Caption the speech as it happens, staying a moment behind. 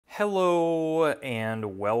Hello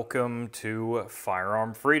and welcome to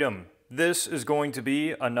Firearm Freedom. This is going to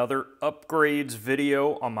be another upgrades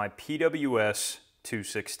video on my PWS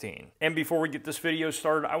 216. And before we get this video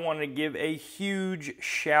started, I want to give a huge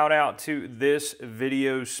shout out to this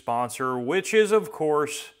video's sponsor, which is of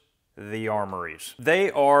course the Armories. They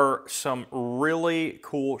are some really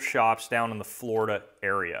cool shops down in the Florida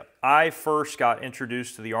area. I first got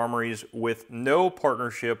introduced to the Armories with no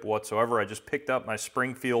partnership whatsoever. I just picked up my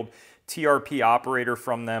Springfield TRP operator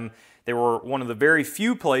from them. They were one of the very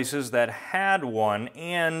few places that had one,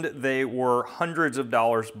 and they were hundreds of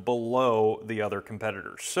dollars below the other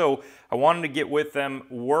competitors. So I wanted to get with them,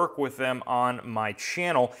 work with them on my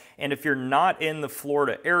channel, and if you're not in the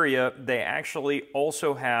Florida area, they actually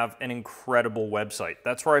also have an incredible website.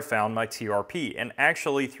 That's where I found my TRP, and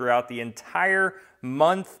actually throughout the entire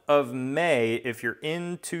month of May, if you're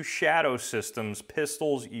into shadow systems,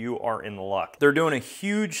 pistols, you are in luck. They're doing a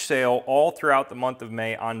huge sale all throughout the month of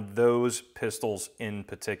May on those pistols in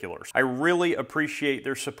particular. I really appreciate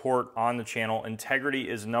their support on the channel. Integrity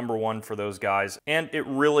is #1 for those guys, and it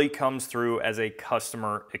really comes through as a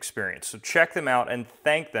customer experience. So check them out and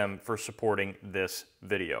thank them for supporting this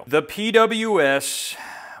video. The PWS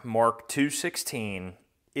Mark 216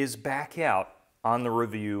 is back out on the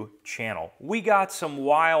review channel. We got some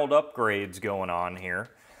wild upgrades going on here,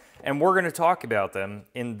 and we're going to talk about them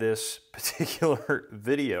in this particular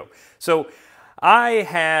video. So I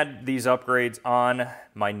had these upgrades on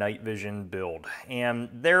my night vision build, and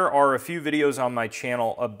there are a few videos on my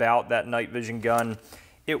channel about that night vision gun.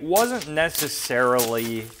 It wasn't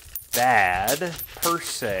necessarily bad per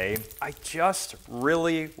se. I just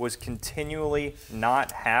really was continually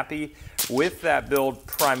not happy with that build,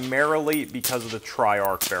 primarily because of the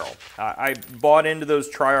tri-arc barrel. I bought into those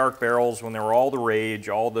tri-arc barrels when they were all the rage,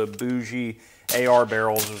 all the bougie AR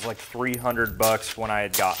barrels. It was like 300 bucks when I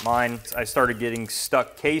had got mine. I started getting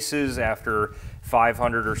stuck cases after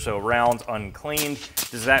 500 or so rounds uncleaned.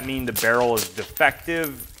 Does that mean the barrel is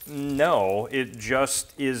defective? No, it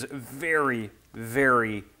just is very,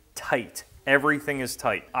 very tight. Everything is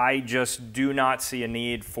tight. I just do not see a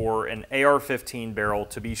need for an AR-15 barrel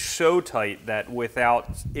to be so tight that without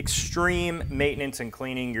extreme maintenance and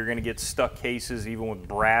cleaning, you're gonna get stuck cases even with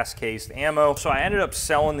brass cased ammo. So I ended up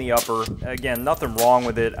selling the upper. Again, nothing wrong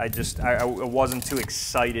with it. I wasn't too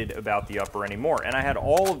excited about the upper anymore. And I had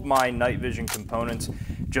all of my night vision components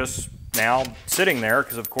just now sitting there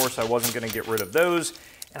because of course I wasn't gonna get rid of those.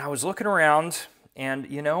 And I was looking around and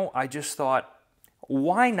you know, I just thought,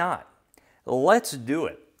 why not? Let's do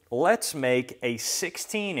it. Let's make a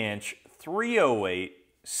 16-inch 308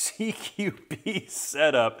 CQB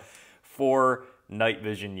setup for night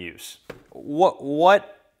vision use.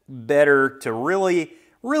 What better to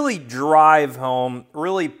really drive home,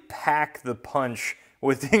 really pack the punch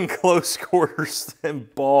within close quarters than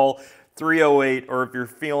ball 308, or if you're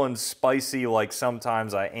feeling spicy like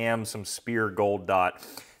sometimes I am, some Spear Gold Dot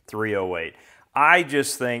 308. I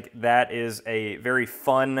just think that is a very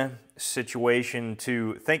fun situation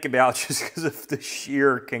to think about just because of the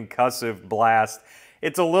sheer concussive blast.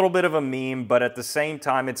 It's a little bit of a meme, but at the same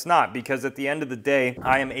time it's not, because at the end of the day,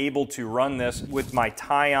 I am able to run this with my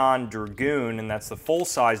Tyon Dragoon, and that's the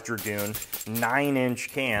full-size Dragoon, 9-inch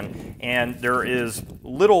can, and there is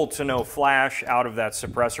little to no flash out of that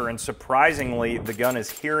suppressor, and surprisingly, the gun is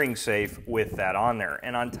hearing safe with that on there.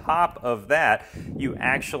 And on top of that, you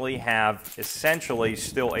actually have essentially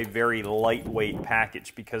still a very lightweight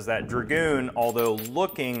package, because that Dragoon, although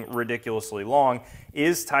looking ridiculously long,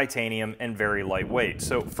 is titanium and very lightweight.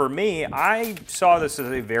 So for me, I saw this as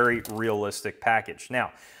a very realistic package.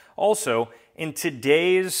 Now, also, in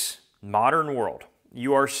today's modern world,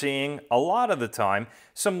 you are seeing a lot of the time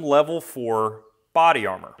some level 4 body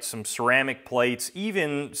armor, some ceramic plates,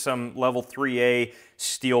 even some level 3A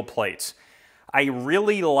steel plates. I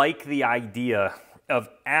really like the idea of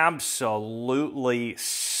absolutely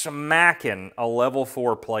smacking a level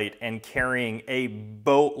 4 plate and carrying a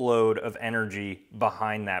boatload of energy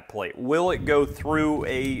behind that plate. Will it go through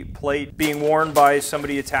a plate being worn by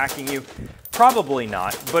somebody attacking you? Probably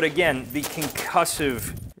not, but again, the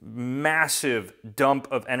concussive, massive dump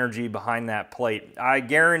of energy behind that plate, I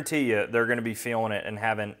guarantee you they're going to be feeling it and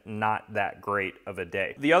having not that great of a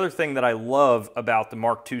day. The other thing that I love about the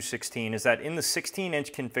Mark 216 is that in the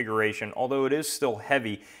 16-inch configuration, although it is still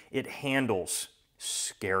heavy, it handles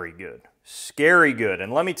scary good. Scary good.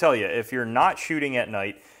 And let me tell you, if you're not shooting at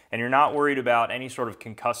night and you're not worried about any sort of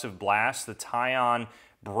concussive blast, the Tyon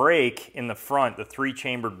brake in the front, the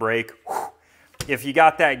 3-chambered brake, whew, if you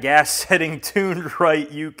got that gas setting tuned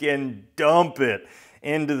right, you can dump it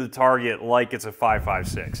into the target like it's a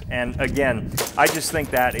 5.56. And again, I just think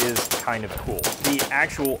that is kind of cool. The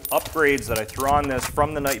actual upgrades that I threw on this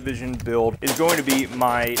from the night vision build is going to be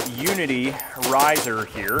my Unity riser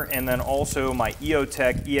here, and then also my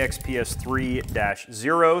EOTech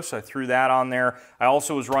EXPS3-0, so I threw that on there. I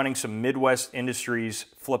also was running some Midwest Industries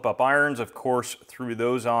flip-up irons, of course, threw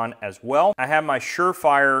those on as well. I have my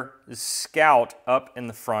Surefire Scout up in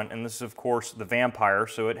the front, and this is, of course, the Vampire,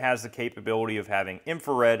 so it has the capability of having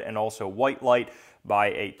infrared and also white light by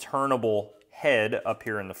a turnable head up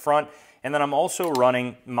here in the front. And then I'm also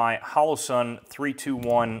running my Holosun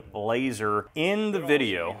 321 laser. In the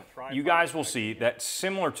video, you guys will see that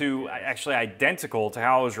similar to, actually identical to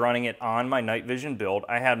how I was running it on my night vision build,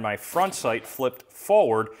 I had my front sight flipped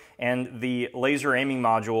forward and the laser aiming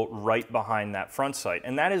module right behind that front sight.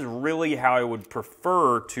 And that is really how I would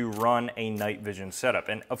prefer to run a night vision setup.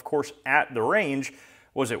 And of course, at the range,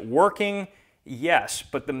 was it working? Yes,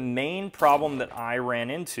 but the main problem that I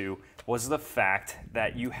ran into was the fact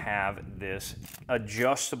that you have this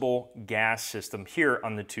adjustable gas system here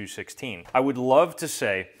on the 216. I would love to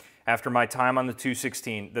say, after my time on the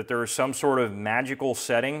 216, that there is some sort of magical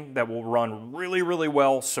setting that will run really, really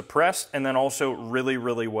well suppressed and then also really,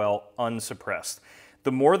 really well unsuppressed.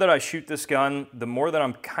 The more that I shoot this gun, the more that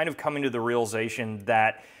I'm kind of coming to the realization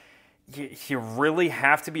that you really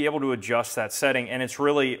have to be able to adjust that setting, and it's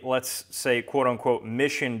really, let's say, quote unquote,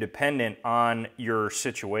 mission dependent on your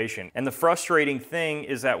situation. And the frustrating thing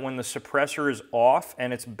is that when the suppressor is off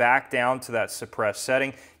and it's back down to that suppressed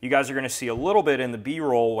setting, you guys are going to see a little bit in the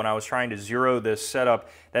B-roll when I was trying to zero this setup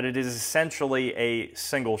that it is essentially a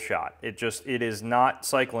single shot. It is not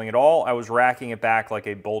cycling at all. I was racking it back like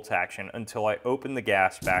a bolt action until I opened the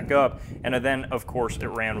gas back up, and then of course it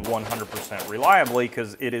ran 100% reliably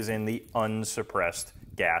because it is in the unsuppressed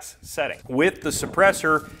gas setting. With the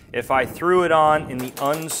suppressor, if I threw it on in the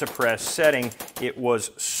unsuppressed setting, it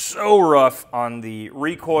was so rough on the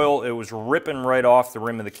recoil, it was ripping right off the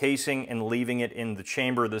rim of the casing and leaving it in the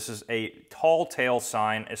chamber. This is a tall tale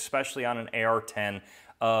sign, especially on an AR-10,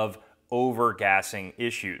 of over-gassing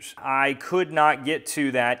issues. I could not get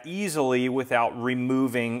to that easily without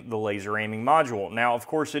removing the laser aiming module. Now, of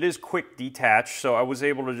course, it is quick detach, so I was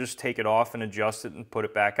able to just take it off and adjust it and put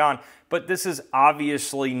it back on. But this is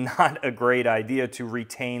obviously not a great idea to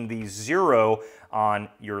retain the zero on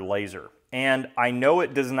your laser. And I know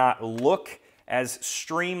it does not look as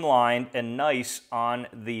streamlined and nice on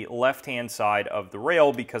the left-hand side of the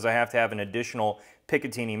rail because I have to have an additional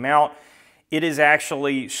Picatinny mount. It is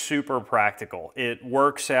actually super practical. It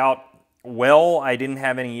works out well. I didn't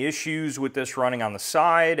have any issues with this running on the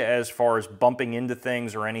side as far as bumping into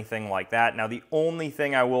things or anything like that. Now, the only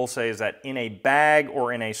thing I will say is that in a bag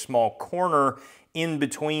or in a small corner in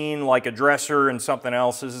between like a dresser and something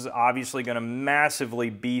else, this is obviously going to massively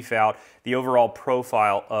beef out the overall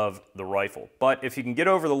profile of the rifle. But if you can get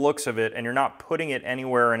over the looks of it and you're not putting it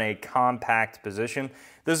anywhere in a compact position,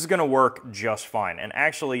 this is going to work just fine. And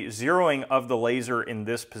actually, zeroing of the laser in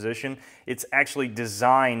this position, it's actually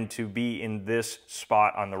designed to be in this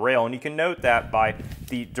spot on the rail. And you can note that by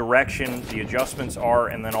the direction the adjustments are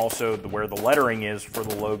and then also where the lettering is for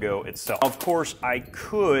the logo itself. Of course, I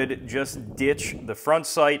could just ditch the front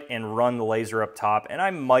sight and run the laser up top, and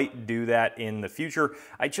I might do that in the future.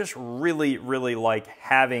 I just really, really like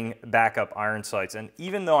having backup iron sights. And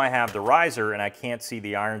even though I have the riser and I can't see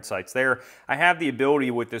the iron sights there, I have the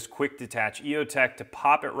ability with this quick detach EOTech to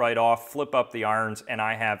pop it right off, flip up the irons, and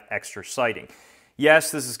I have extra sighting.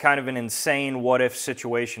 Yes, this is kind of an insane what-if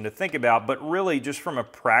situation to think about, but really just from a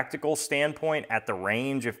practical standpoint at the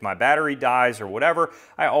range, if my battery dies or whatever,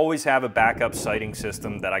 I always have a backup sighting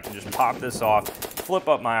system that I can just pop this off, flip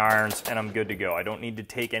up my irons, and I'm good to go. I don't need to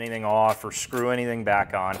take anything off or screw anything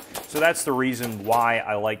back on. So that's the reason why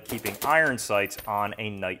I like keeping iron sights on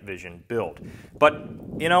a night vision build. But,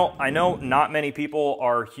 you know, I know not many people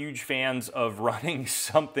are huge fans of running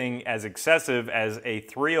something as excessive as a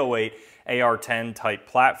 308 AR-10 type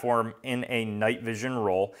platform in a night vision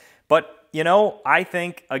role. But, you know, I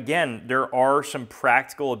think, again, there are some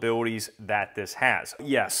practical abilities that this has.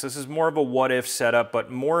 Yes, this is more of a what-if setup,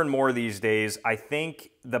 but more and more these days, I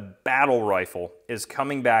think the battle rifle is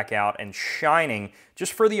coming back out and shining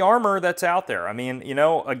just for the armor that's out there. I mean, you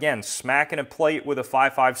know, again, smacking a plate with a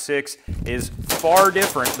 5.56 is far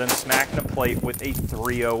different than smacking a plate with a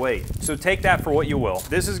 308. So take that for what you will.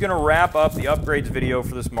 This is going to wrap up the upgrades video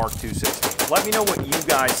for this Mark 216. Let me know what you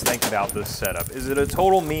guys think about this setup. Is it a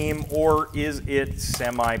total meme or is it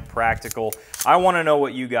semi-practical? I want to know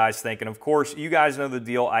what you guys think. And of course, you guys know the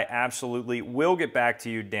deal. I absolutely will get back to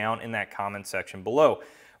you down in that comment section below.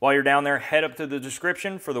 While you're down there, head up to the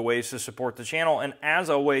description for the ways to support the channel, and as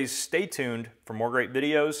always, stay tuned for more great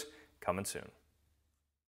videos coming soon.